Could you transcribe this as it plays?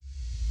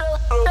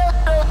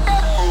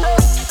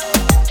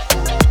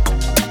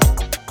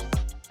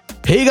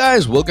Hey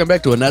guys, welcome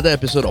back to another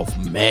episode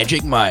of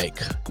Magic Mike.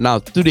 Now,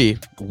 today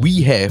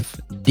we have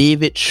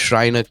David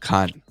Shriner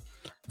Khan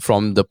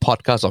from the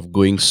podcast of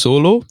Going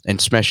Solo and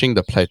Smashing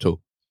the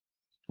Plateau.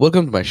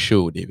 Welcome to my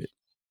show, David.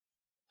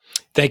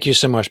 Thank you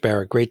so much,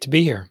 Barrett. Great to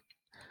be here.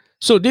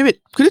 So, David,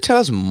 could you tell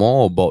us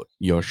more about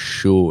your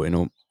show?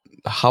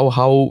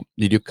 How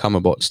did you come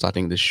about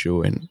starting this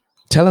show, and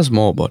tell us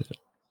more about it?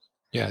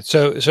 Yeah.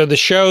 So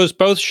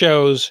both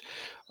shows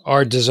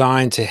are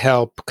designed to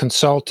help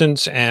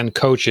consultants and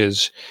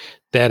coaches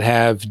that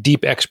have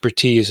deep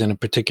expertise in a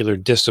particular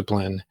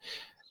discipline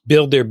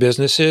build their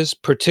businesses,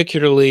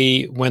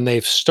 particularly when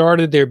they've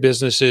started their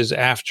businesses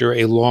after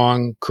a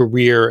long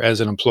career as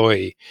an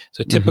employee.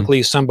 So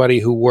typically somebody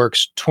who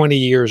works 20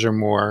 years or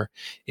more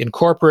in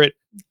corporate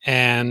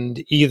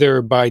and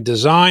either by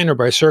design or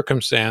by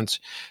circumstance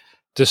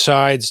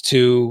decides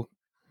to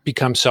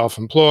become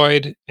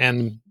self-employed.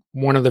 And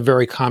one of the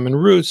very common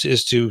routes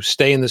is to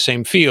stay in the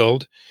same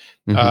field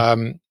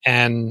and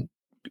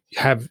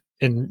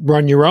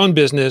run your own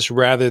business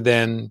rather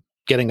than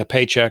getting a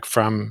paycheck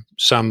from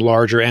some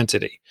larger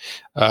entity.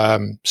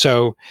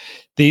 So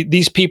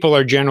these people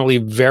are generally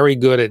very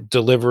good at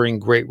delivering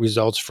great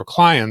results for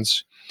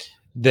clients.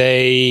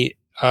 They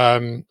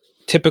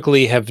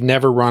typically have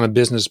never run a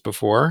business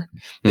before.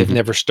 They've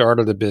never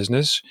started a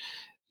business.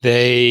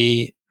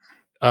 They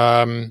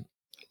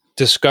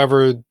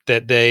discovered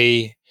that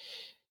they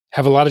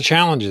have a lot of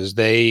challenges.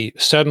 They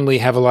suddenly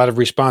have a lot of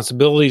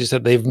responsibilities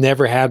that they've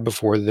never had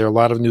before. There are a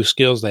lot of new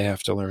skills they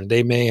have to learn.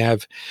 They may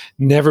have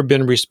never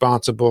been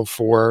responsible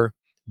for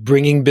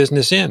bringing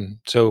business in.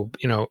 So,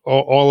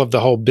 all of the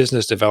whole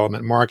business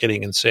development,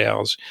 marketing, and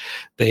sales.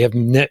 They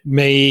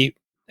may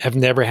have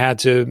never had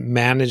to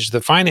manage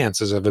the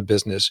finances of a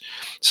business.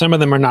 Some of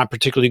them are not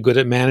particularly good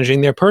at managing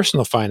their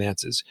personal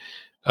finances.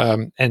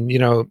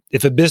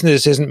 If a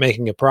business isn't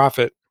making a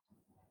profit,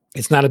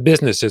 it's not a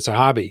business, it's a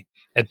hobby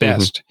at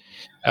best.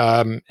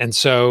 And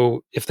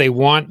so if they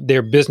want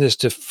their business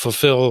to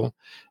fulfill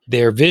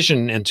their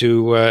vision and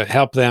to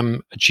help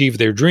them achieve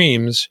their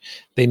dreams,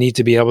 they need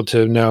to be able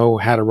to know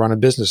how to run a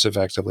business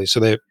effectively.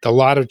 So there are a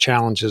lot of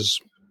challenges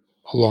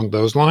along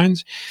those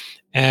lines.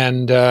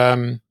 And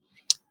the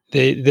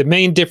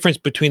main difference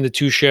between the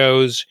two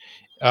shows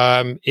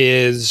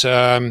is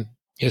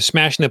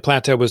Smashing the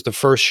Plateau was the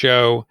first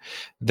show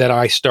that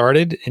I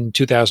started in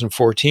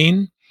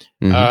 2014.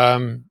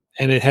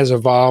 And it has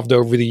evolved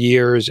over the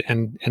years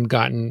and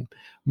gotten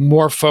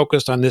more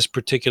focused on this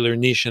particular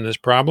niche and this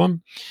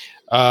problem.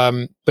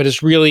 But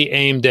it's really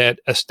aimed at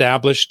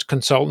established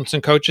consultants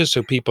and coaches,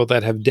 so people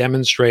that have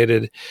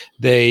demonstrated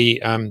they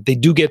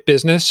do get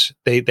business,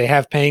 they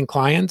have paying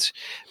clients,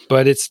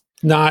 but it's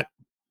not,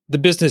 the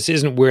business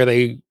isn't where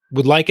they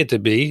would like it to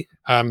be.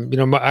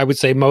 I would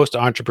say most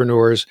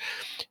entrepreneurs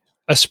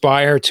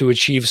aspire to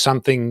achieve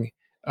something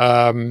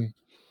better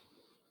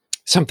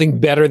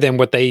than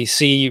what they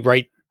see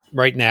right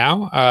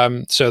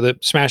now. So the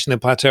Smashing the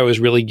Plateau is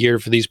really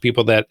geared for these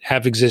people that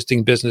have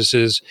existing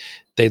businesses.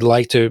 They'd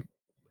like to,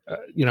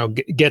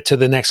 get to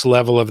the next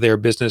level of their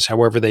business,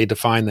 however they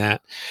define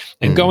that.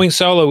 And Going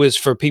Solo is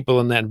for people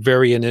in that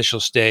very initial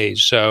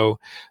stage. So,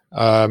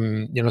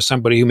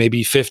 somebody who may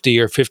be 50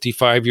 or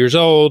 55 years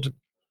old,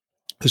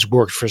 who's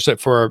worked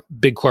for a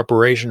big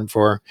corporation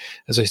for,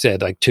 as I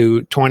said, like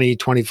 20,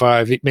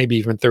 25, maybe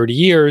even 30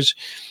 years.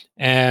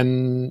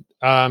 And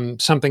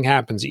something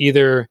happens.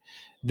 Either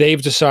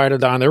they've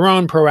decided on their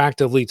own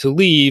proactively to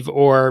leave,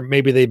 or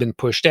maybe they've been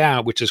pushed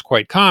out, which is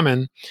quite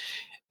common,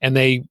 and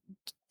they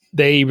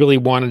really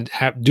want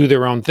to do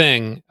their own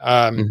thing.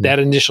 That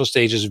initial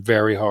stage is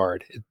very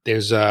hard.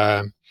 There's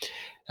I've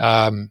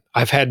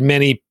had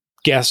many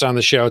guests on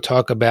the show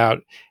talk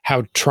about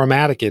how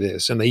traumatic it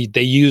is, and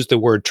they use the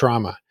word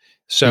trauma.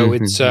 So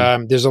it's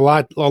there's a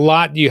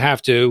lot you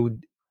have to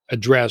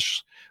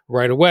address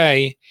right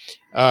away.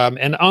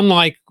 And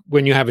unlike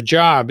when you have a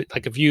job,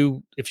 like if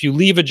you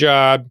leave a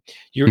job,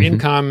 your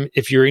income,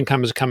 if your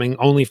income is coming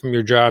only from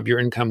your job, your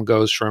income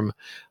goes from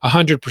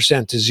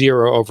 100% to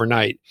zero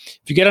overnight.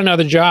 If you get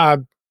another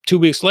job 2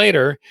 weeks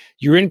later,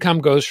 your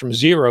income goes from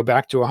zero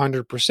back to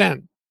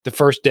 100% the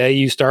first day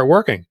you start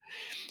working.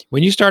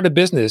 When you start a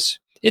business,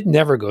 it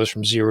never goes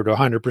from zero to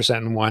 100%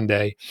 in one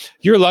day.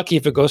 You're lucky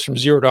if it goes from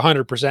zero to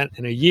 100%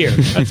 in a year.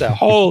 That's a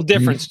whole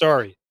different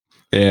story.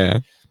 Yeah.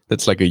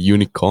 That's like a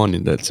unicorn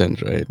in that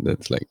sense, right?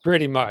 That's like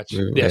pretty much.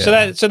 Yeah. So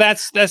that's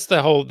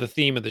the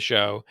theme of the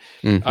show.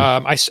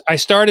 I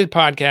started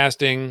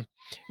podcasting.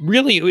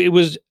 Really, it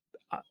was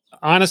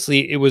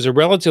a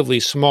relatively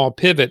small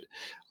pivot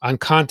on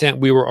content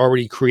we were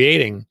already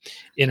creating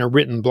in a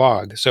written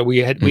blog. So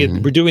we're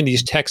doing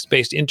these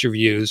text-based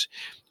interviews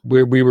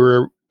where we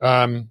were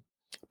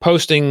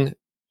posting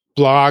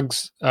blog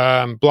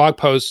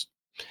posts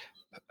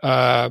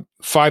 5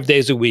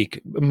 days a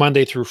week,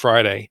 Monday through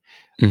Friday.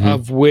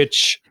 Of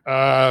which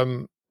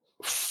 4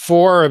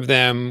 of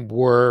them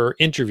were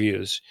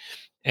interviews.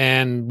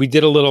 And we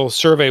did a little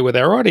survey with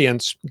our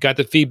audience, got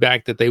the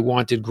feedback that they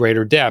wanted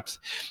greater depth.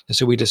 And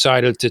so we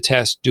decided to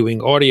test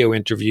doing audio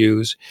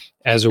interviews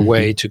as a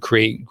way to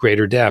create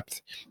greater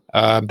depth.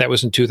 That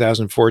was in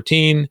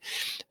 2014.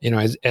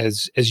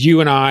 As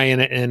you and I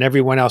and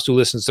everyone else who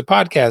listens to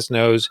podcasts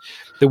knows,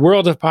 the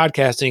world of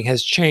podcasting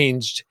has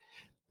changed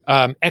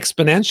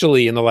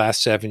exponentially in the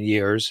last 7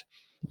 years.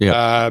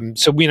 Yeah.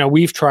 So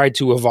we've tried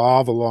to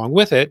evolve along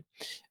with it.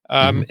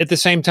 At the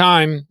same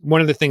time,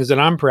 one of the things that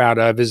I'm proud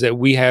of is that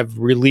we have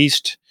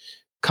released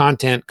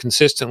content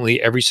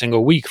consistently every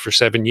single week for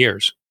 7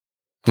 years.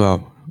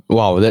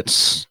 Wow,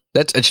 that's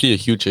actually a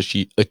huge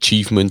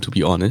achievement, to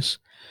be honest,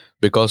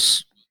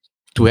 because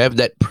to have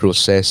that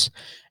process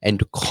and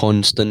to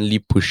constantly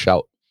push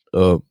out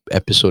a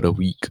episode a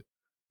week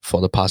for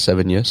the past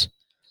 7 years,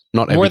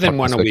 not more every than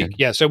one a podcaster week. can.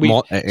 Yeah. So we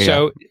More,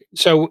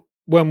 so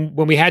when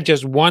we had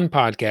just one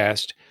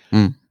podcast,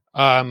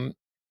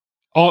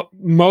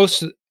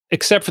 most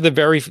except for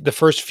the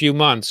first few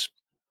months,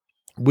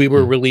 we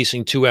were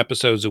releasing 2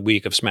 episodes a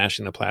week of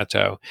Smashing the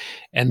Plateau,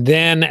 and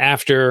then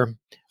after,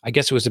 I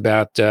guess it was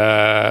about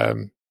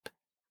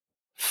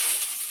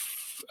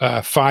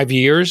 5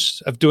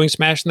 years of doing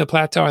Smashing the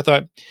Plateau, I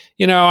thought,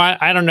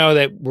 I don't know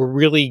that we're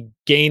really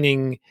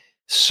gaining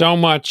so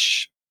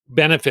much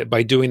benefit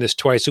by doing this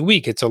twice a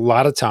week. It's a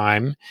lot of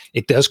time.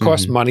 It does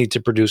cost money to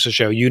produce a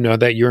show. You know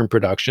that, you're in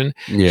production.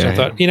 Yeah. So I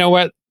thought, you know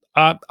what?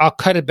 I'll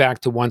cut it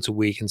back to once a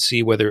week and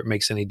see whether it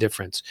makes any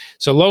difference.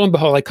 So lo and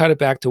behold, I cut it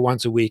back to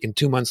once a week. And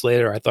 2 months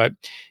later, I thought,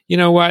 you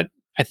know what?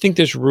 I think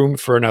there's room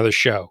for another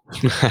show.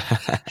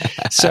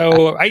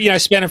 So I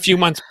spent a few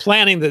months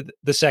planning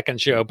the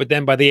second show, but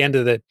then by the end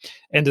of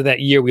that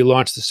year, we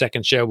launched the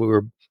second show. We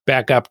were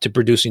back up to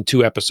producing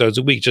 2 episodes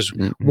a week, just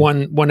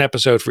one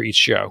episode for each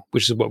show,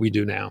 which is what we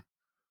do now.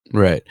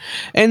 Right.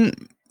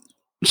 And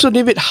so,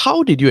 David,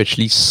 how did you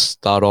actually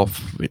start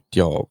off with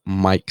your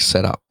mic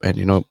setup and,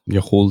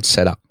 your whole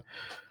setup?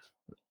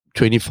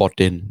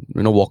 2014,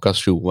 walk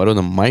us through what are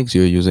the mics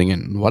you're using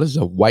and what are the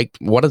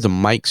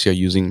mics you're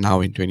using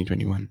now in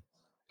 2021?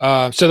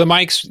 So the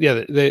mics,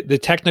 the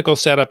technical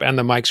setup and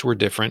the mics were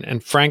different.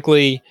 And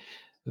frankly,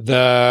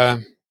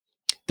 the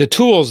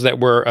tools that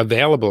were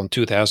available in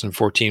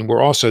 2014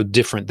 were also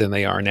different than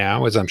they are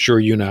now, as I'm sure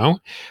you know.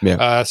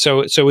 Yeah.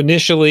 So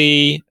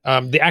initially,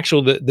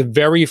 the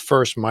very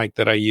first mic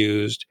that I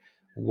used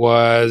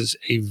was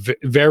a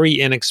very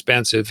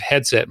inexpensive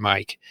headset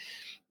mic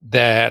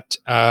that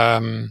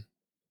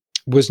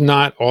was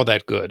not all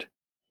that good.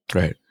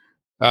 Right.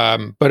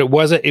 But it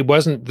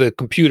wasn't the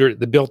computer,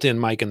 the built-in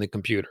mic in the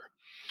computer.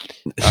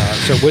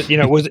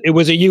 It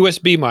was a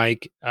USB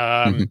mic.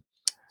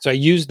 So I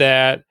used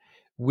that.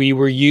 We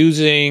were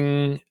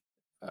using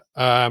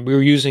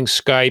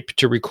Skype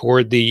to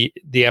record the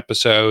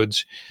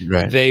episodes.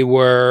 Right. They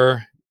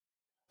were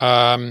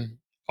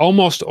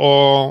almost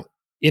all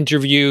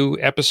interview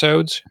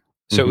episodes.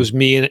 So it was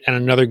me and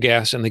another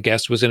guest, and the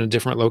guest was in a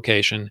different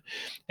location.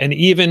 And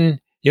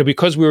even,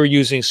 because we were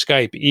using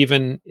Skype,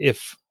 even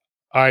if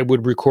I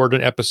would record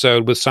an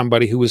episode with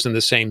somebody who was in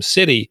the same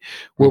city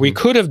where we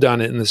could have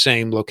done it in the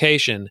same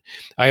location,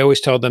 I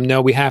always told them,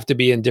 no, we have to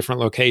be in different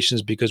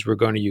locations because we're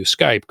going to use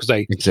Skype, because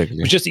it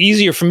was just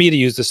easier for me to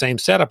use the same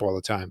setup all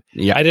the time.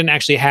 Yeah. I didn't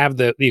actually have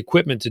the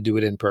equipment to do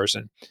it in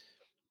person.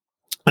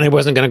 And I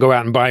wasn't going to go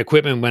out and buy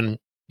equipment when,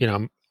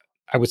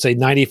 I would say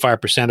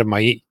 95% of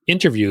my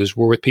interviews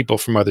were with people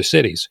from other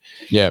cities.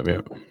 Yeah.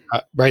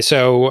 Right.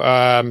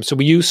 So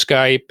we use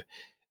Skype.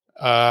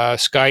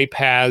 Skype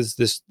has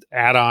this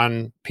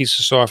add-on piece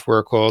of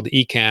software called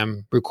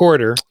Ecamm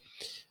Recorder.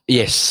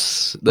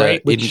 Yes,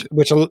 which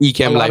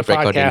Ecamm a lot live of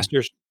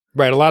podcasters,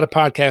 right? A lot of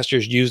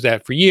podcasters use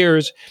that for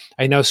years.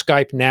 I know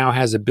Skype now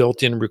has a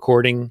built-in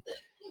recording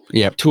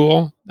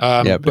tool,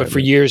 but for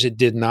years it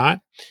did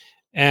not.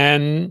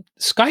 And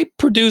Skype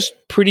produced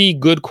pretty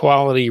good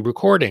quality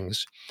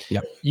recordings.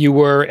 Yep. You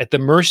were at the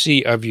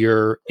mercy of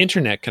your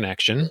internet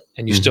connection,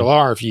 and you still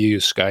are if you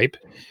use Skype.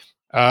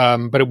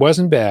 But it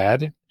wasn't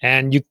bad,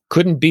 and you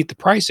couldn't beat the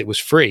price. It was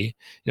free.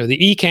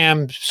 The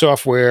Ecamm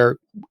software,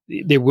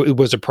 it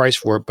was a price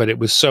for it, but it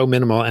was so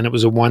minimal, and it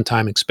was a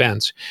one-time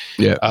expense.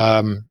 Yeah.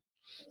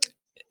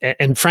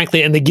 And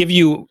frankly, and they give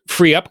you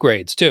free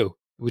upgrades too,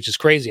 which is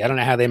crazy. I don't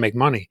know how they make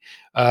money.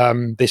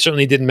 They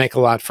certainly didn't make a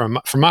lot from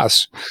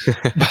us.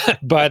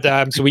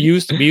 but so we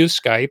used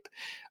Skype.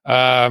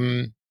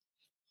 I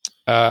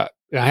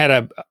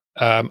had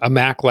a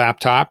Mac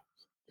laptop.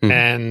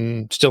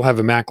 And still have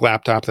a Mac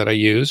laptop that I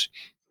use,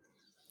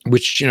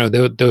 which,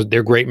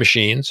 they're great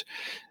machines.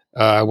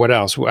 What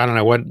else? I don't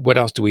know. What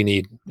else do we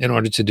need in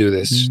order to do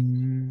this?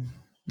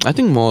 I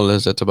think more or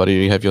less that's about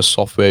it. You have your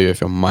software, you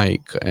have your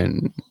mic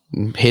and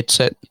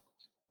headset.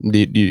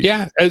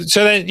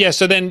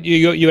 So then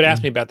you would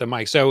ask me about the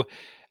mic. So,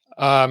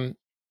 part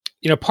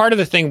of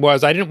the thing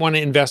was I didn't want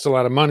to invest a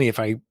lot of money if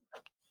I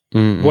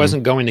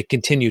wasn't going to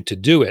continue to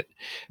do it.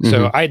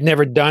 So I'd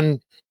never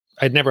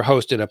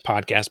hosted a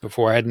podcast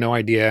before. I had no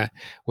idea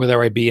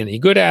whether I'd be any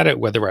good at it,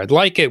 whether I'd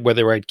like it,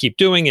 whether I'd keep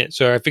doing it.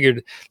 So I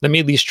figured, let me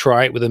at least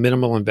try it with a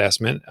minimal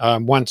investment.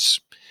 Once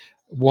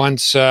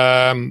once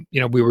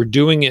we were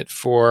doing it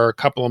for a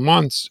couple of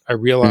months, I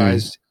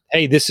realized,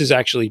 hey, this is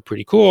actually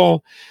pretty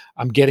cool.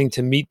 I'm getting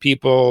to meet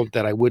people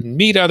that I wouldn't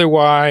meet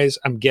otherwise.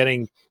 I'm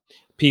getting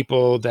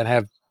people that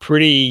have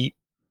pretty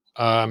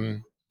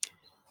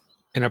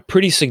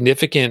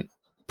significant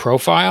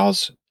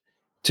profiles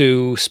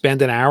to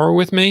spend an hour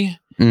with me.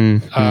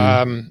 And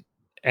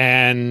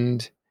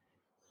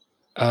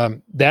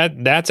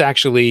that's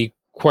actually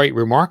quite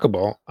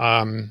remarkable.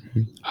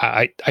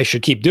 I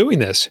should keep doing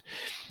this.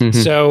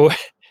 So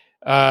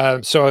I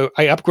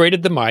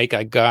upgraded the mic.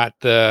 I got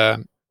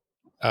the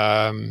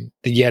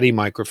Yeti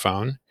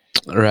microphone,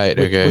 Right.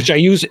 Okay. which I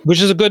use,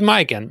 which is a good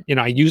mic, and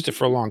I used it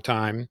for a long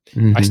time.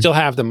 I still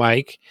have the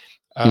mic.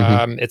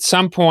 At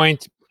some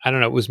point, I don't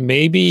know, it was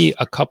maybe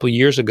a couple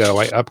years ago,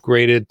 I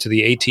upgraded to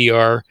the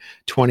ATR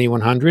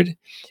 2100.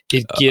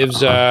 It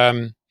gives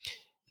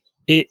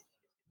it,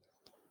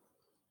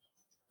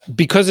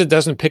 because it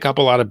doesn't pick up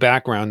a lot of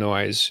background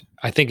noise.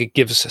 I think it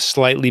gives a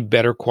slightly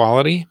better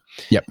quality.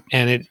 Yep.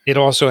 And it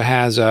also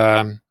has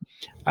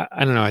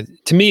I don't know.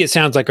 To me, it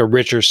sounds like a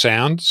richer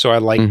sound. So I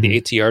like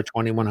the ATR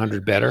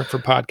 2100 better for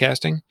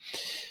podcasting.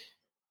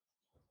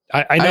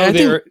 I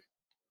know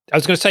I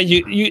was going to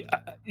say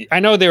I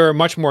know there are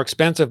much more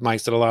expensive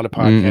mics that a lot of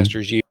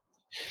podcasters use,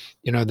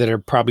 that are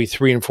probably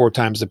 3 and 4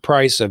 times the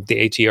price of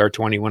the ATR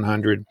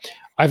 2100.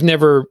 I've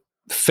never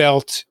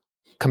felt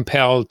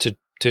compelled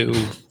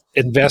to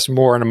invest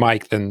more in a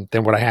mic than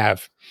what I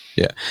have.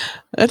 Yeah.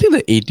 I think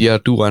the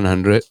ATR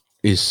 2100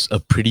 is a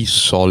pretty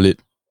solid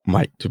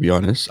mic, to be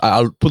honest.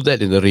 I'll put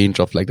that in the range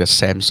of like the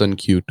Samson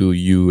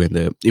Q2U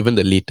and even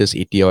the latest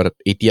ATR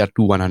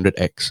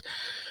 2100X.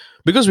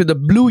 Because with the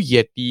Blue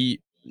Yeti,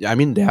 I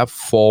mean, there are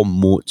 4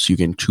 modes you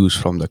can choose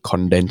from: the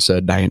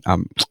condenser,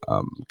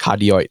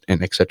 cardioid,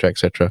 and etc.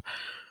 etc.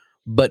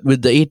 But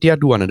with the ATR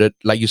 200,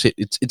 like you said,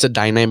 it's a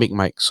dynamic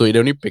mic, so it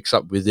only picks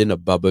up within a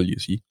bubble. You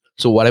see,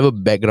 so whatever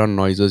background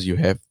noises you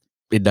have,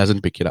 it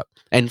doesn't pick it up.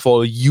 And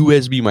for a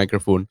USB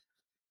microphone,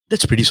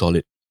 that's pretty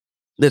solid.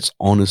 That's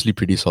honestly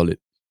pretty solid.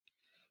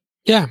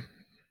 Yeah.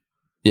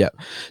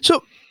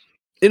 So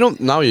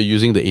now you're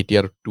using the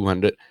ATR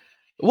 200.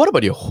 What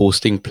about your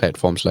hosting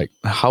platforms? Like,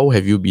 how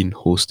have you been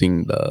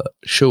hosting the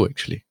show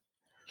actually?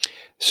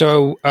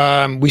 So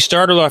we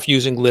started off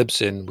using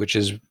Libsyn, which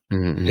is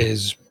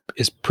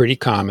pretty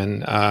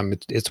common.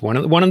 It's one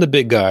of the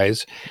big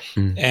guys,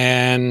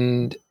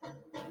 and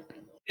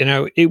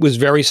it was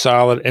very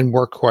solid and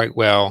worked quite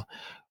well.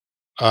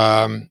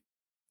 And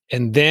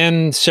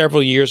then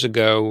several years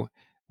ago,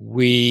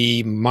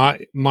 we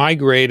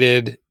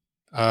migrated.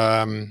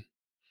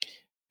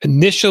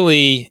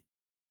 Initially,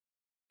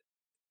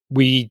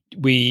 we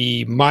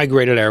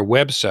migrated our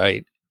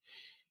website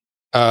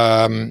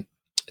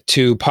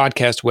to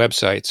podcast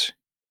websites,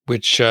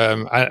 which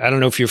I don't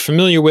know if you're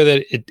familiar with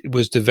it. It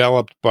was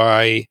developed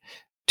by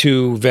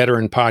 2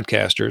 veteran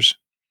podcasters,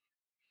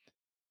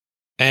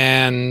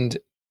 and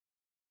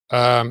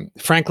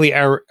frankly,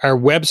 our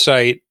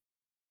website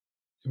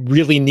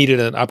really needed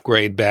an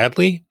upgrade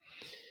badly.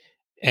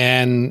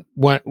 And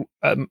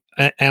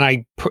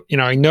I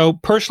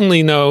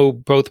personally know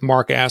both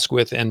Mark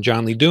Asquith and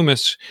John Lee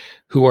Dumas,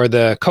 who are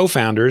the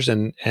co-founders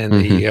and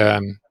they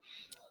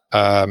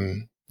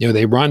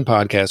run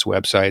podcast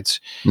websites.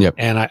 Yep.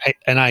 And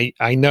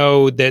I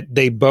know that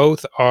they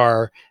both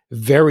are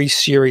very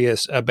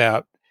serious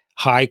about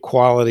high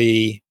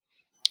quality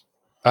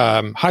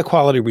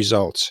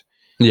results.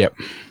 Yep.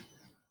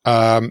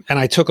 And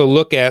I took a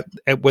look at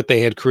what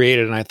they had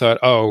created, and I thought,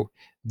 oh,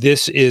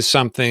 this is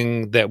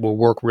something that will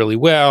work really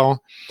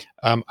well.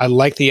 I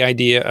like the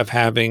idea of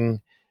having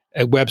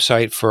a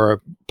website for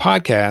a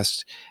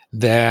podcast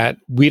that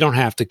we don't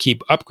have to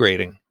keep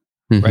upgrading.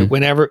 Right?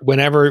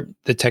 Whenever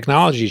the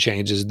technology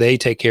changes, they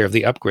take care of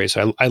the upgrades.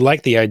 So I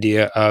like the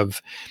idea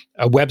of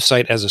a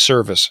website as a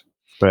service,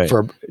 right,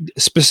 for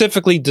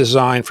specifically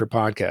designed for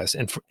podcasts.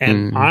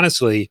 And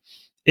honestly,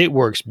 it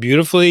works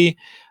beautifully.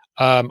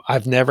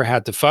 I've never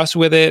had to fuss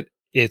with it.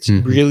 It's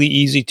really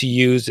easy to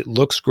use. It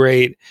looks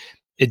great.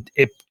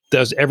 It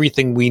does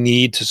everything we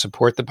need to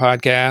support the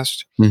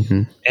podcast.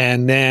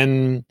 And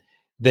then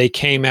they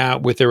came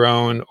out with their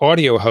own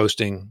audio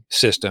hosting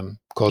system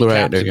called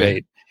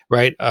Captivate,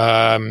 right?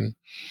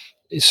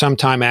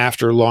 Sometime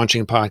after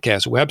launching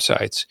podcast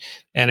websites.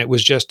 And it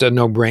was just a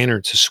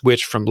no-brainer to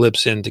switch from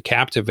Libsyn to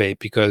Captivate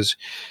because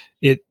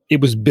it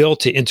was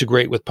built to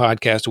integrate with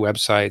podcast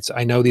websites.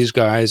 I know these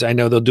guys. I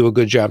know they'll do a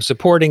good job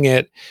supporting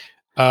it.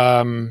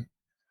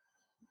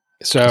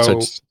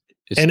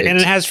 And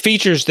it has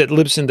features that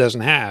Libsyn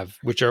doesn't have,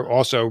 which are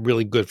also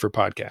really good for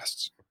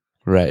podcasts.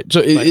 Right.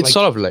 So it's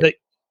sort of like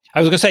I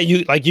was going to say,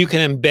 you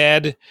can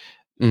embed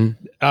an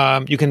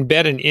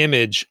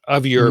image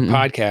of your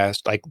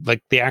podcast, like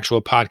the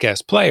actual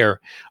podcast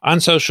player, on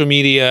social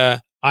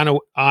media, on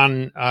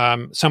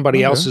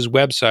somebody else's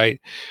website,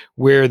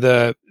 where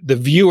the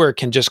viewer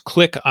can just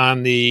click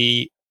on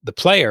the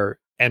player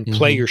and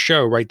play your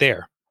show right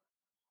there.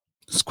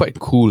 It's quite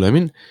cool. I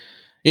mean,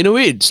 in a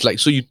way, it's like,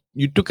 so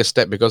you took a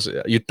step because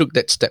you took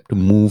that step to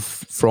move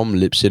from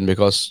Libsyn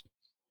because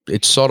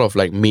it's sort of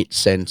like made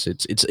sense.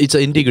 It's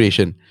an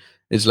integration.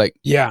 It's like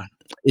Yeah.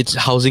 it's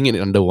housing it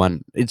under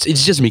one. It's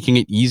just making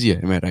it easier.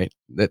 Am I right?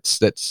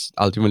 That's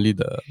ultimately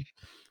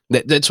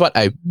that's what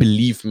I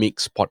believe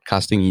makes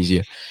podcasting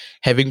easier.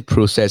 Having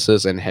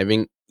processes and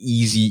having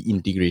easy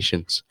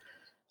integrations.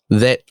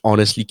 That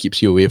honestly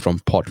keeps you away from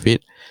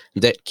Podfade.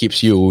 That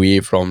keeps you away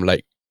from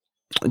like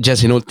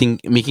just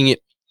making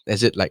it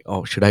as it like,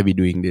 oh, should I be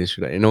doing this?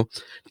 Should I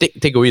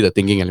take away the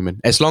thinking element?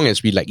 As long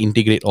as we like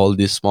integrate all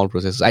these small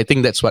processes, I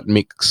think that's what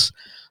makes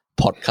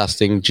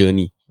podcasting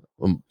journey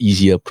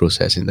easier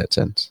process in that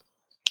sense.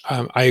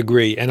 I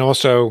agree, and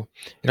also,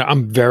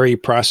 I'm very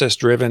process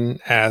driven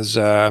as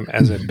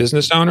a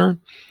business owner.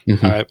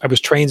 Mhm. I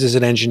was trained as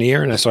an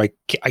engineer, and so I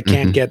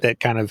can't Mhm. get that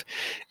kind of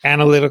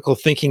analytical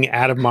thinking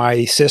out of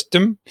my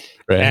system.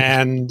 Right.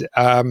 And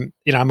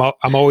I'm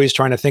always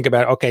trying to think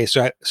about, okay,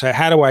 so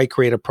how do I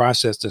create a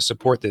process to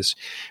support this?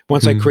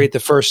 Once I Mhm. create the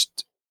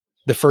first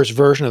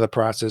version of the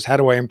process, how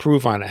do I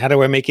improve on it? How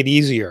do I make it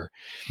easier?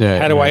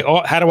 Right. Right.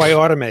 How do I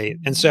automate?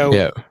 And so,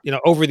 Yeah.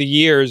 over the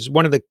years,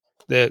 one of the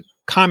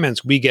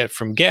comments we get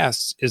from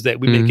guests is that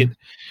we make it Mhm.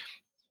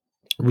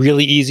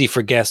 really easy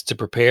for guests to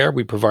prepare.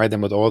 We provide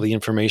them with all the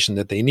information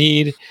that they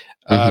need,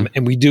 Mhm.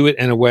 and we do it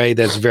in a way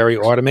that's very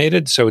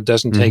automated, so it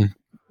doesn't take Mhm.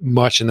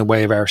 much in the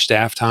way of our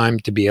staff time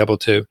to be able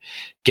to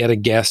get a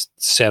guest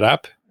set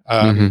up.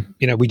 Mhm.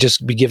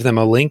 We give them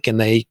a link and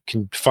they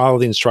can follow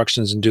the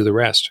instructions and do the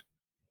rest.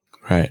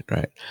 Right.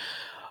 Right.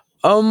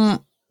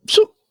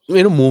 So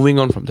moving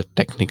on from the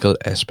technical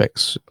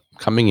aspects,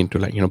 coming into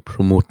like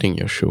promoting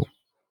your show.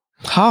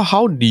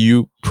 How do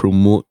you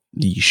promote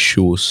these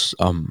shows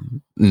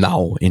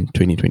now in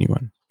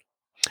 2021?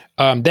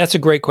 That's a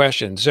great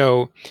question.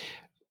 So,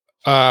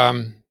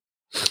 um,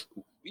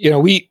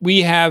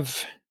 we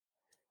have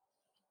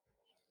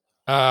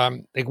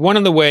like one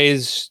of the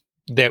ways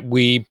that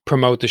we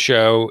promote the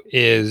show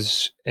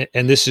is,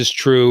 and this is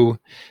true,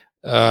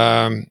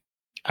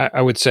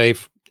 I would say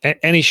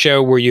any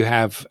show where you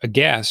have a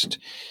guest,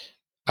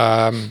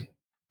 um,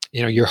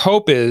 your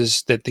hope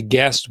is that the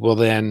guest will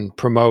then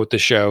promote the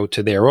show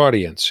to their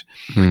audience.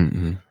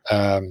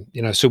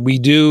 Mm-hmm. So we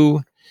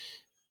do.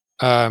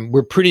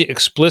 We're pretty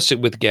explicit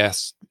with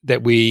guests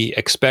that we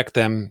expect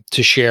them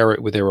to share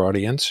it with their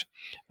audience.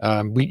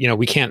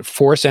 We can't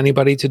force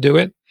anybody to do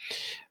it.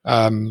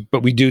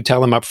 But we do tell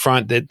them up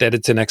front that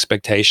it's an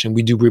expectation.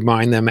 We do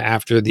remind them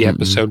after the Mm-hmm.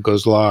 episode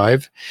goes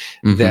live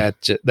Mm-hmm.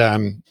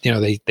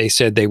 that they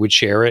said they would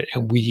share it,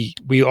 and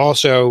we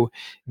also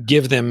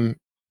give them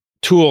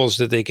tools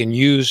that they can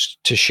use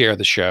to share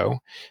the show.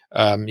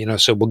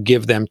 So we'll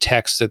give them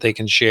text that they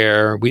can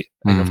share.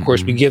 And of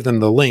course we Mm-hmm. give them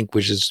the link,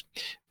 which is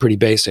pretty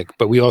basic,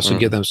 but we also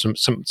give Mm-hmm.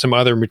 them some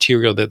other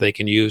material that they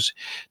can use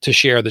to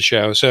share the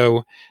show.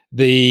 So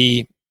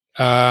the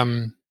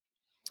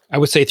I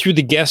would say through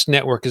the guest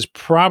network is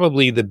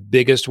probably the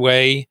biggest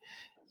way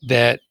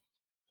that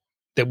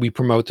we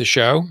promote the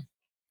show.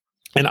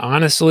 And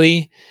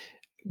honestly,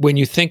 when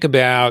you think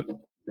about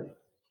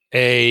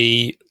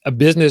a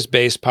business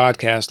based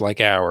podcast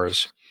like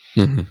ours,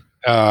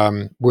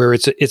 Mm-hmm. where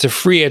it's a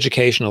free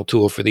educational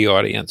tool for the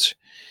audience,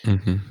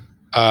 Mm-hmm.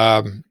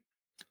 um,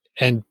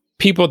 and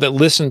people that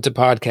listen to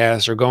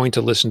podcasts are going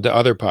to listen to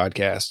other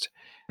podcasts.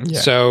 Yeah.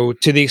 So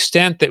to the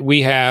extent that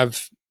we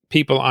have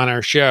people on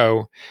our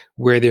show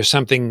where there's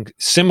something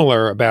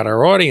similar about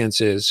our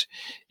audiences,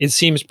 it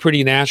seems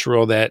pretty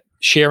natural that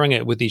sharing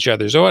it with each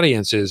other's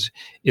audiences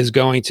is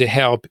going to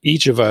help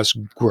each of us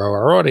grow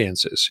our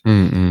audiences.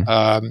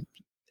 Mm-hmm.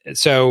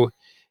 So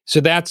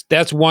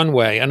that's one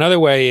way. Another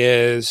way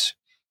is,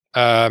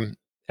 as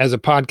a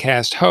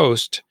podcast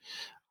host,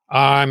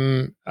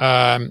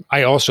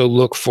 I also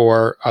look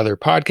for other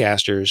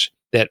podcasters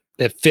that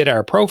fit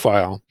our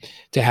profile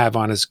to have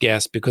on as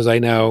guests, because I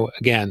know,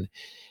 again,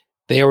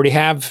 they already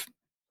have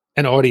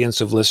an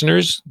audience of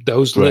listeners.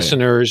 Those Right.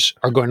 listeners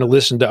are going to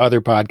listen to other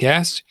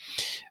podcasts.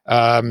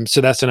 So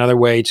that's another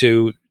way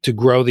to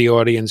grow the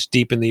audience,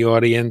 deepen the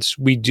audience.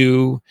 We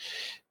do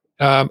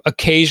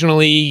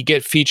occasionally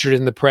get featured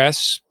in the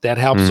press. That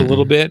helps a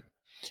little Mm-hmm. bit.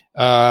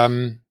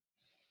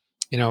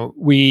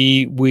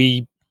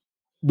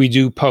 We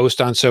do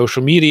post on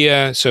social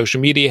media.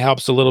 Social media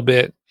helps a little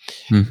bit.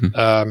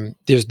 Mm-hmm.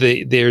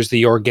 There's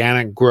the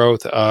organic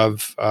growth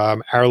of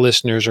our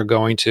listeners are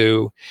going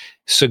to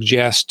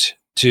suggest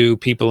to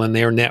people in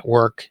their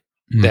network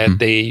that Mm-hmm.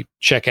 they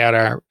check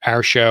out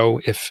our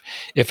show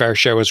if our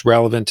show is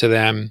relevant to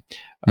them.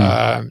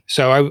 Mm-hmm.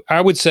 So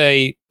I would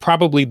say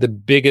probably the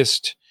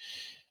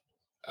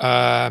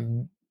uh,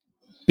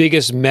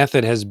 biggest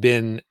method has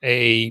been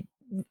a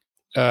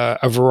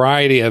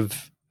variety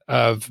of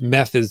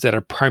methods that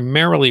are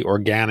primarily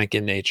organic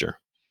in nature.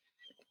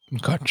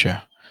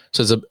 Gotcha.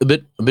 So it's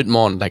a bit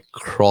more on like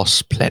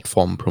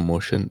cross-platform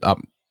promotion,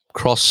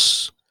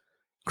 cross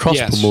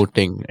Yes.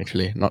 promoting,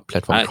 actually, not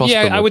platform, cross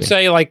Yeah, promoting. I would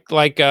say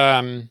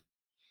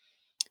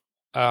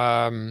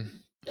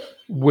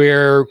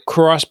we're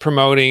cross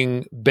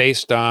promoting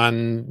based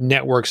on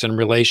networks and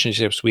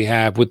relationships we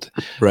have with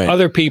Right.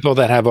 other people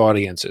that have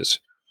audiences.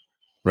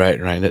 Right.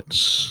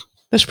 That's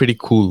That's pretty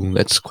cool.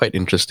 That's quite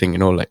interesting,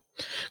 like,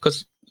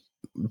 because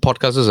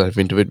podcasters I've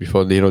interviewed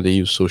before, they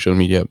use social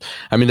media.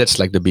 I mean, that's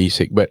like the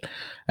basic, but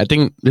I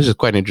think this is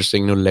quite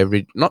interesting,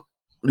 not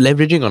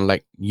leveraging on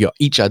like your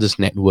each other's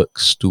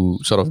networks to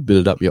sort of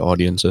build up your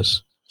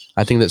audiences.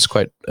 I think that's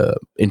quite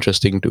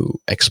interesting to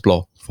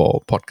explore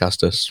for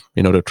podcasters,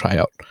 to try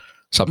out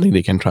something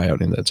they can try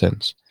out in that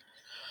sense.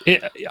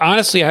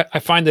 Honestly, I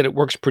find that it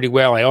works pretty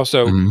well. I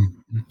also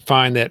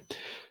find that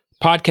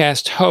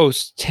podcast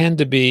hosts tend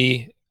to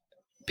be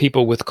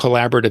people with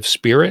collaborative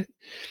spirit,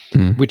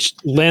 which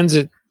lends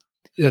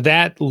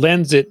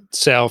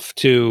itself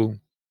to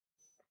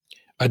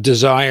a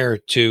desire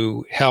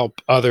to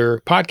help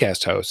other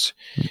podcast hosts,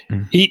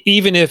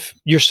 even if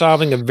you're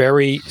solving a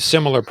very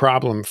similar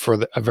problem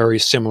for a very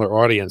similar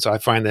audience. I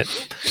find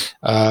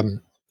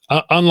that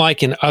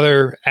unlike in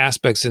other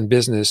aspects in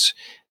business,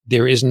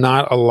 there is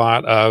not a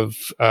lot of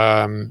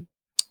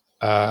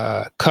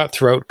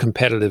cutthroat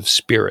competitive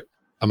spirit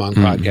among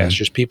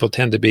podcasters. People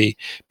tend to be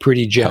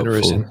pretty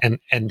generous helpful.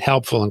 And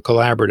helpful and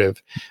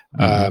collaborative,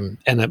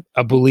 and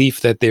a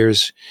belief that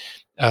there's,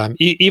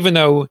 even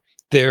though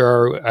there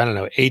are, I don't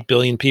know, 8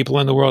 billion people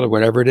in the world or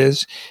whatever it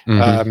is,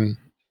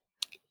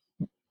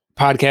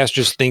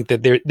 podcasters think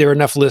that there are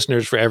enough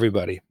listeners for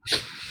everybody.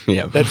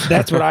 Yeah,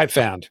 that's what I've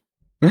found.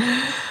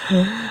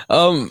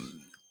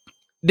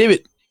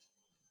 David,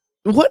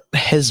 what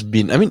has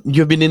been? I mean,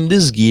 you've been in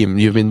this game,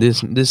 you've been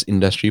in this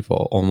industry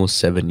for almost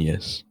 7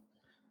 years.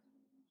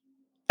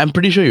 I'm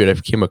pretty sure you would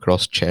have came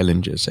across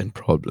challenges and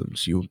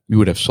problems. You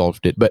would have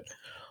solved it. But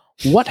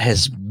what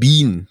has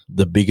been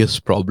the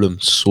biggest problem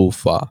so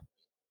far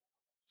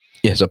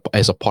as a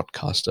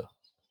podcaster?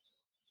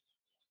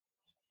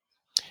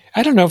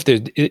 I don't know if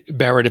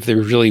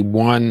there's really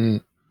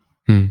one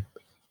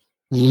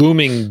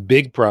looming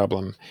big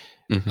problem.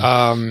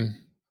 One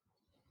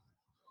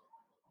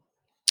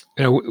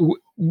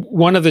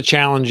of the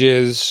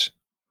challenges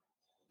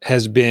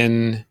has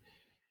been,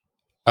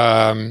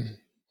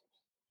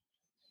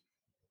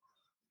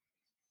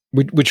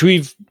 which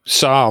we've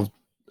solved,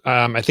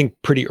 I think,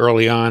 pretty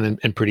early on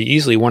and pretty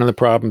easily. One of the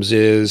problems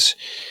is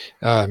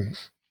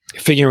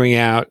figuring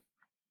out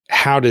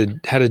how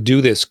to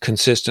do this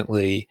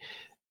consistently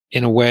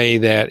in a way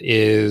that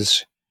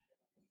is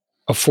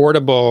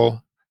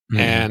affordable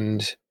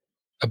and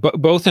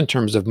both in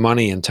terms of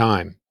money and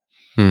time.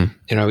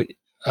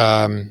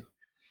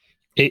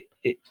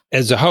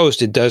 As a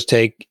host,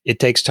 it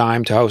takes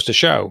time to host a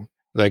show.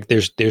 Like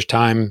there's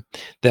time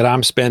that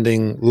I'm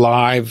spending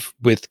live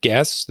with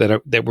guests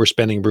that we're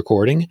spending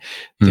recording.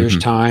 There's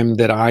time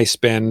that I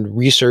spend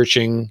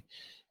researching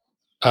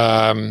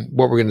what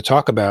we're going to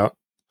talk about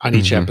on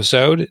each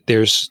episode.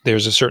 There's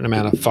a certain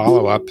amount of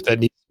follow-up that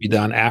needs to be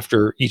done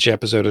after each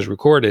episode is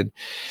recorded.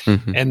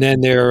 And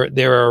then there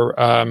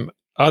are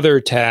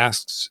other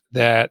tasks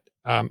that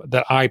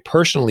I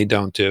personally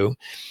don't do.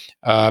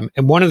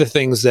 And one of the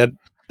things that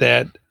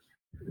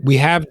we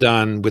have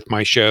done with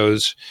my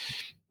shows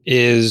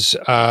is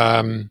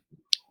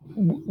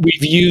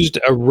we've used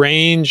a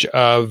range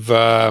of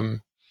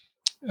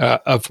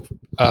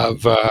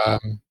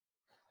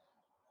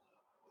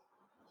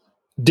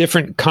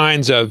different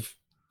kinds of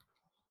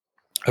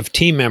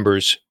team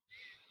members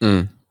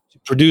to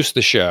produce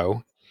the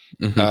show,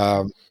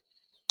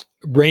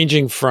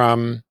 ranging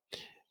from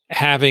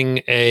having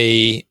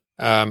a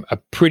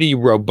pretty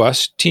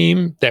robust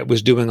team that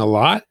was doing a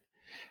lot.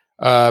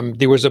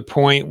 There was a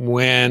point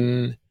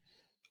when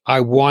I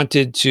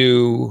wanted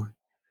to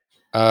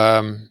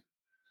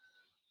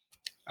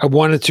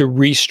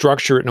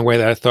restructure it in a way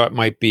that I thought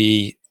might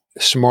be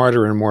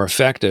smarter and more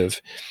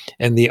effective.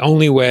 And the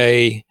only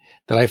way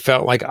that I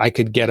felt like I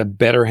could get a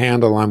better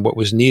handle on what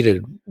was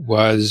needed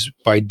was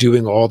by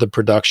doing all the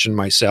production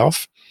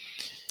myself.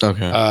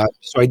 Okay.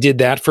 So I did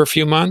that for a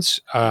few months.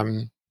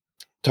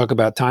 Talk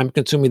about time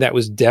consuming. That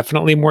was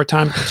definitely more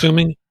time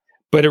consuming,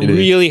 but it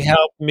really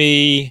helped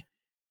me.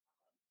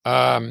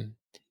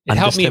 It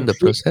helped me understand the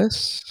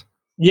process.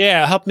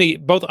 Yeah, it helped me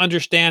both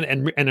understand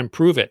and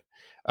improve it.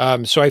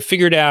 So I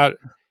figured out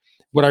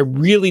what I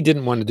really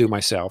didn't want to do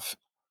myself,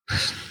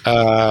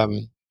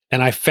 and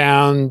I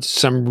found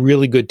some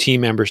really good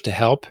team members to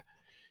help,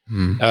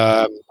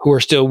 who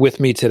are still with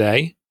me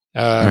today.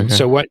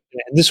 So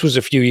this was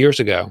a few years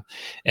ago,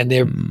 and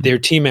they're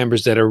team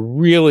members that are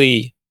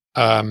really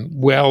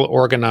well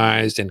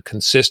organized and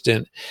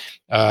consistent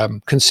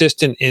in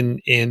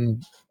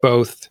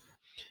both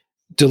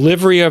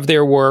delivery of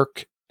their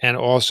work and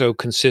also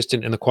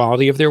consistent in the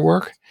quality of their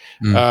work.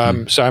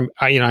 So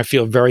I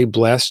feel very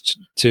blessed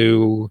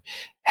to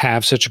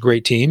have such a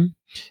great team.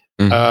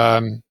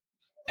 And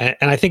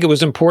I think it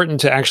was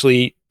important to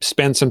actually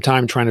spend some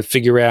time trying to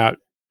figure out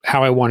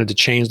how I wanted to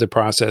change the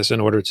process in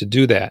order to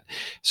do that.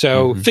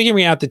 So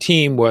figuring out the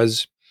team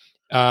was,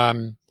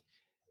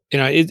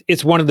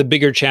 it's one of the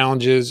bigger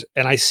challenges.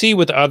 And I see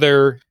with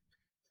other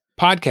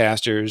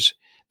podcasters,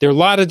 there are a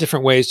lot of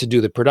different ways to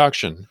do the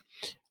production.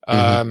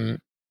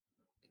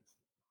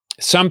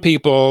 Some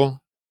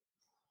people,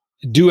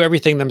 do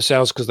everything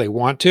themselves because they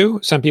want to.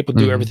 Some people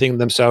do Mhm. everything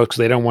themselves because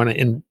they don't want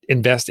to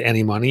invest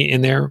any money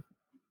in their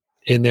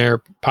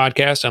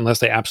podcast unless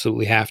they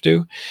absolutely have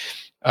to.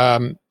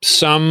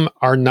 Some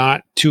are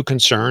not too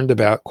concerned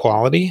about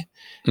quality,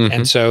 and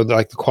Mhm. so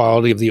like the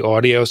quality of the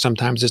audio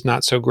sometimes is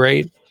not so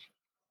great.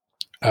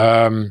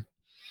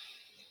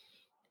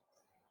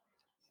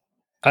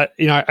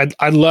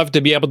 I'd love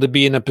to be able to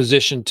be in a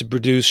position to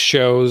produce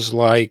shows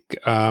like,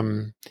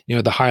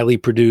 the highly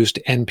produced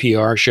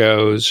NPR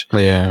shows,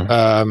 Yeah.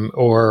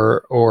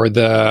 or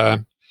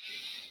the,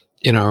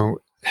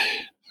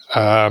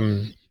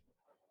 um,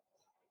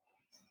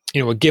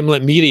 what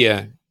Gimlet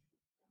Media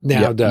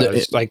now Yep.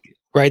 does. Like,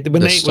 right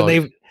when The they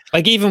story.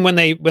 like even when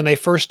they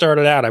first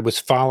started out, I was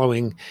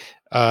following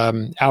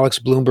Alex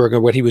Bloomberg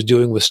and what he was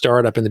doing with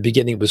startup in the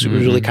beginning was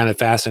really Mhm. kind of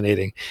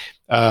fascinating.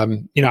 I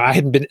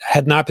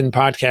had not been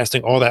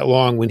podcasting all that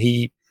long when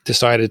he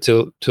decided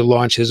to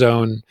launch his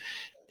own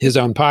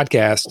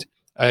podcast.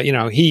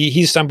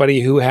 He's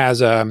somebody who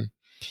has an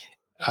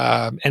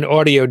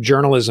audio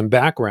journalism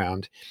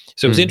background,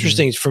 so it was Mhm.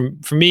 interesting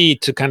for me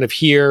to kind of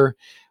hear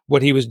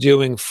what he was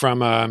doing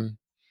from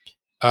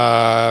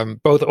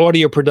both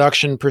audio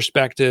production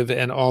perspective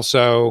and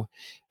also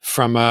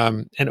from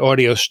an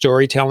audio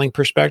storytelling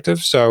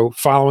perspective. So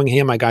following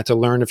him, I got to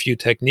learn a few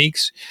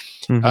techniques,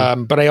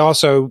 Mhm. but I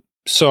also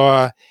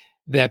saw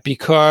that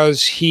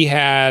because he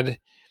had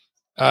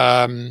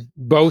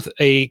both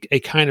a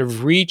kind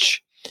of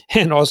reach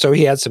and also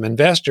he had some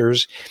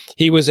investors,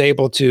 he was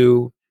able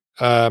to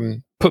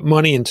put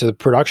money into the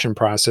production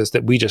process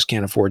that we just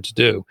can't afford to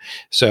do.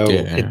 So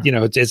Yeah.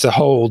 it's a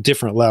whole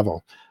different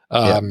level.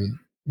 Yeah.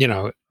 You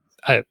know,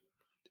 I,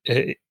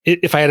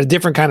 if I had a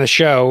different kind of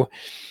show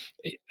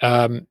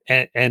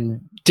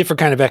and different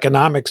kind of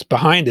economics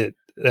behind it,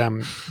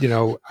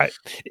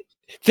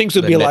 things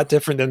would be Then a that. lot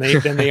different than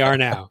they are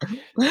now.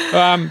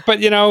 But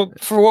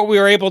for what we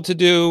were able to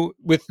do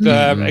with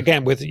Mm-mm.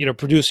 again with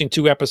producing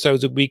 2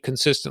 episodes a week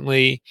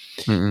consistently,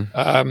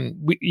 Mm-mm.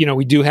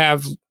 we do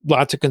have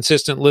lots of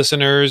consistent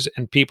listeners,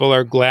 and people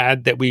are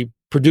glad that we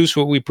produce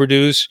what we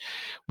produce.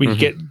 We Mhm.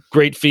 get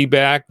great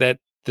feedback that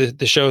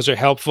the shows are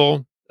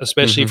helpful,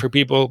 especially Mhm. for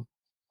people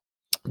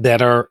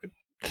that are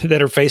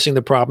facing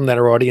the problem that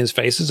our audience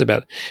faces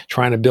about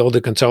trying to build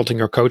a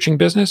consulting or coaching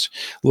business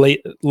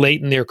late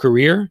in their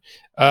career.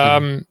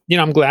 Mhm.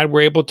 I'm glad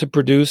we're able to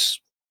produce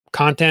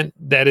content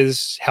that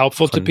is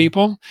helpful to Con-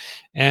 people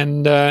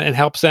and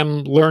helps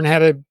them learn how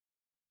to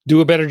do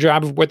a better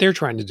job of what they're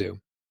trying to do.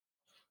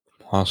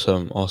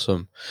 Awesome,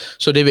 awesome.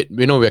 So, David,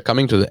 we're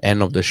coming to the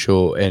end of the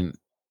show, and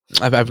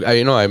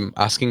I'm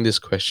asking these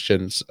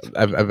questions.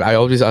 I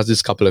always ask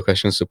these couple of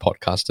questions to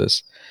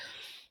podcasters.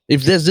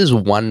 If there's this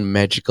one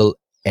magical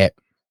app,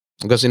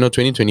 because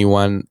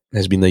 2021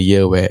 has been the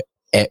year where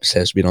apps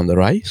has been on the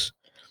rise,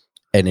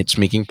 and it's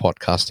making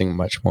podcasting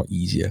much more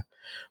easier.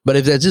 But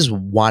if there's this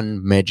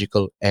one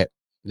magical app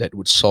that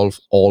would solve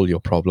all your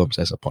problems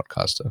as a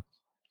podcaster,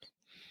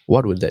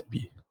 what would that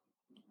be?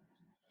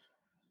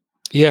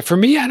 Yeah, for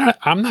me,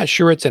 I'm not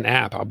sure it's an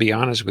app. I'll be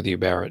honest with you,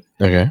 Barrett.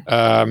 Okay.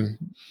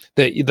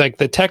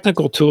 The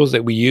technical tools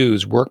that we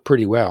use work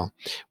pretty well.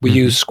 We Mm-hmm.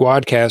 use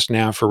Squadcast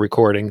now for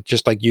recording,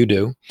 just like you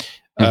do.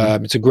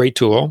 Mm-hmm. It's a great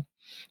tool.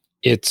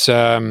 It's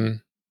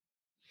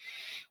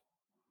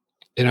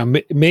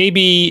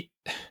maybe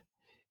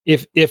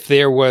if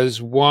there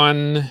was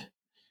one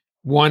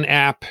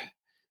app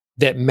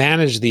that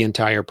managed the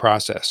entire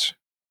process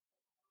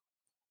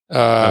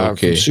from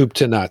Okay. soup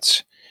to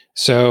nuts.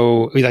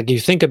 So, like, if you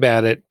think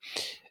about it,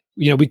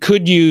 we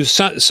could use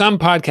some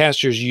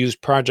podcasters use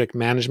project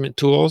management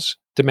tools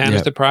to manage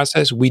Yeah. the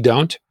process. We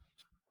don't.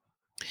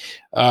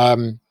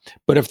 But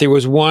if there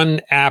was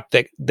one app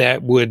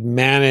that would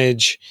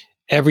manage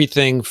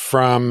everything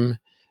from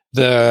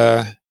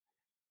the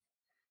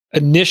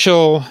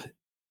initial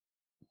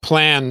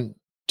plan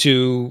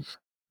to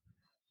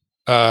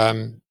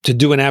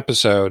do an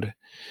episode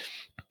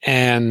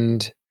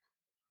and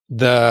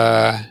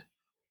the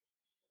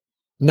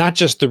not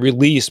just the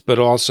release but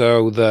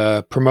also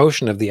the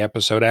promotion of the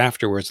episode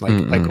afterwards, like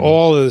Mm-mm.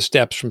 all of the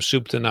steps from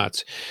soup to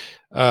nuts,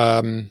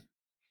 that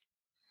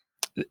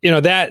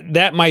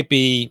might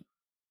be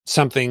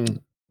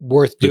something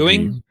worth The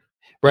doing, dream.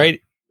 right?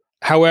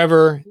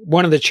 However,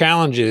 one of the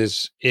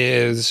challenges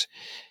is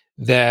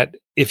that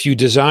if you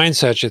design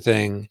such a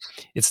thing,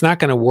 it's not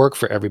going to work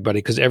for everybody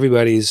because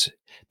everybody's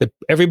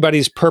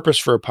purpose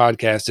for a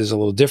podcast is a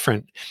little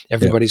different. Yeah.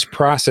 Everybody's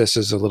process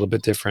is a little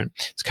bit different.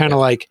 It's kind of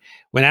Yeah. like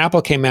when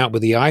Apple came out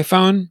with the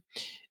iPhone,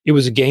 it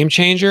was a game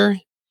changer,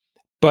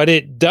 but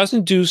it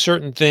doesn't do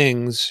certain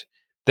things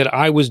that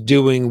I was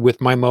doing with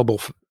my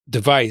mobile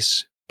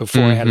device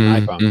before I had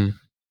an iPhone, Mm-hmm.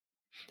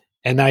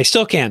 and I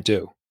still can't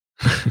do.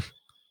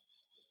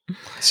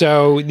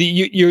 So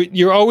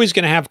you're always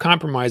going to have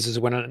compromises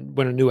when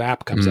a new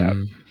app comes out.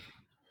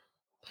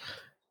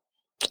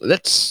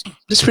 That's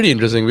pretty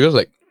interesting because,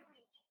 like,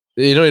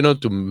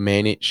 to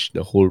manage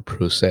the whole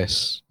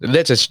process,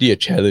 that's actually a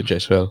challenge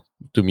as well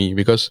to me,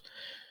 because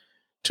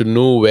to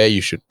know where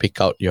you should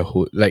pick out your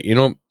whole, like,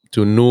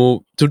 to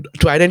know to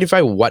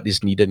identify what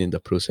is needed in the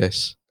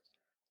process.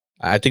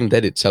 I think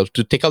that itself,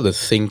 to take out the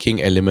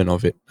thinking element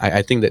of it,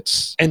 I think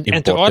that's and to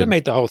important.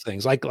 automate the whole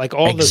things, like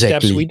all the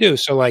steps we do.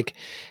 So like,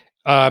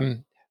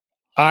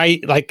 I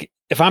like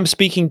if I'm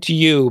speaking to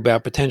you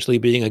about potentially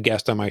being a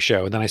guest on my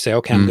show, and then I say,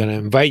 okay, I'm going to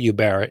invite you,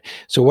 Barrett.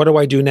 So what do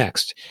I do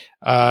next?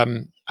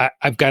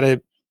 I've got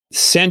to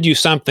send you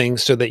something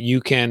so that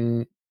you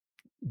can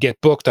get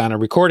booked on a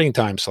recording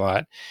time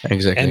slot.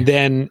 Exactly. And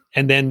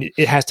then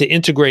it has to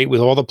integrate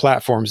with all the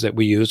platforms that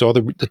we use, all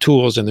the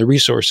tools and the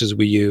resources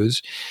we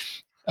use.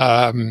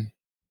 And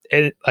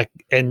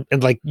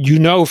like, you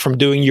know, from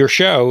doing your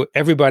show,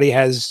 everybody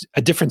has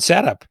a different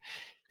setup.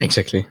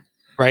 Exactly.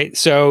 Right.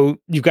 So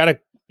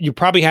you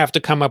probably have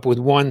to come up with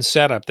one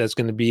setup that's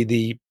going to be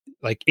the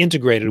like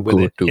integrated with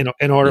it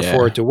in order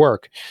for it to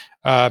work.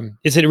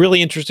 It's a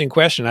really interesting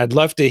question. I'd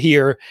love to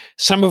hear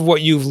some of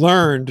what you've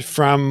learned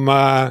from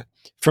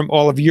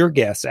all of your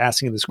guests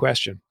asking this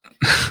question.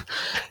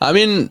 I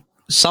mean,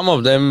 some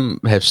of them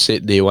have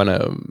said they want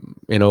to,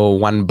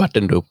 one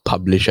button to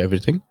publish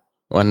everything,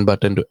 one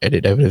button to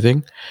edit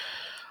everything.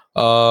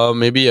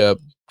 Maybe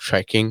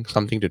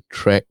something to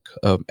track,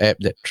 app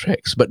that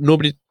tracks. But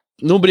nobody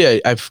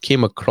I've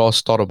came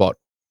across thought about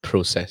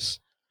process.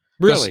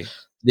 Really?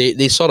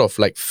 They sort of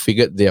like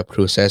figured their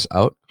process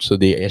out. So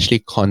they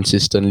actually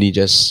consistently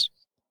just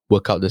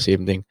work out the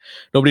same thing.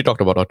 Nobody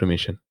talked about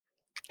automation,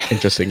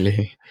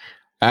 interestingly.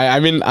 I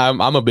mean,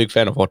 I'm a big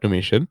fan of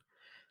automation.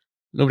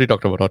 Nobody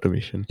talked about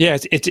automation. Yeah,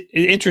 it's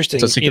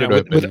interesting.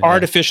 With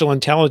artificial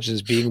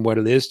intelligence being what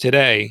it is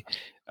today,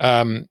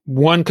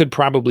 one could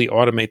probably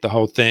automate the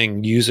whole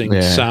thing using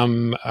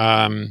some,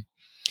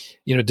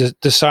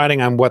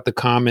 deciding on what the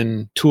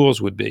common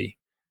tools would be.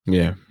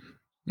 Yeah,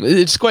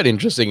 it's quite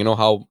interesting,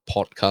 how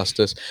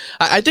podcasters.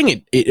 I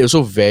think it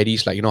also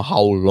varies, like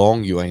how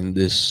long you are in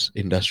this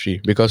industry.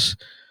 Because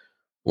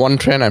one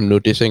trend I'm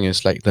noticing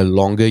is like the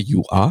longer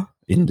you are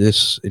in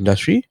this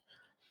industry,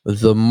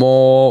 the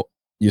more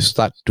you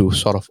start to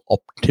sort of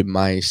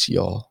optimize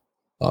your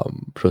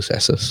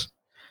processes.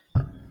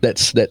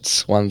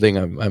 That's one thing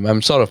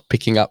I'm sort of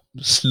picking up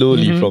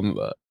slowly from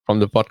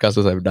the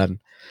podcasters I've done.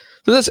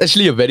 So that's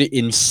actually a very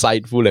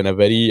insightful and a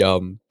very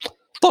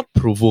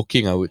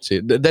thought-provoking, I would say.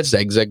 That's the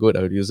exact word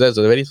I would use. That's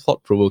a very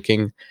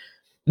thought-provoking.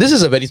 This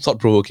is a very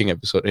thought-provoking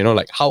episode.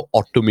 Like how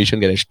automation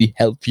can actually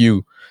help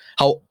you,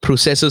 how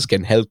processes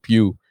can help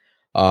you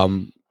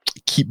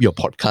keep your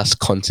podcast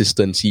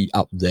consistency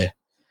up there.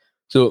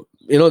 So,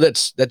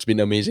 that's been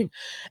amazing.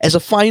 As a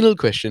final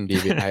question,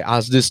 David, I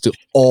asked this to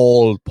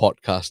all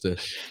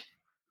podcasters.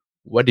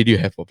 What did you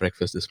have for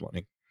breakfast this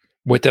morning?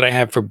 What did I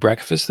have for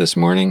breakfast this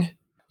morning?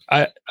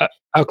 I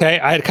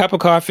had a cup of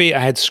coffee. I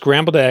had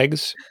scrambled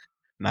eggs.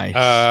 Nice.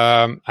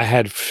 I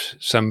had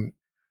some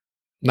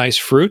nice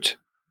fruit.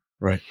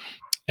 Right.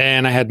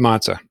 And I had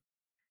matzah.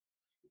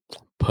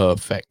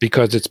 Perfect.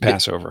 Because it's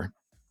Passover.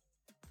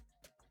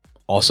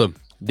 Awesome.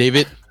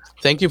 David,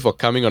 thank you for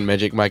coming on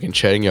Magic Mike and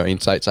sharing your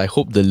insights. I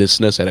hope the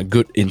listeners had a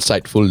good,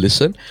 insightful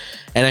listen.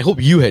 And I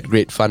hope you had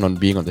great fun on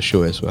being on the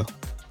show as well.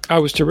 Oh,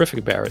 it was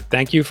terrific, Barrett.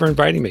 Thank you for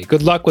inviting me.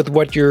 Good luck with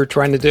what you're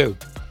trying to do.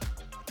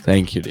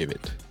 Thank you,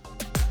 David.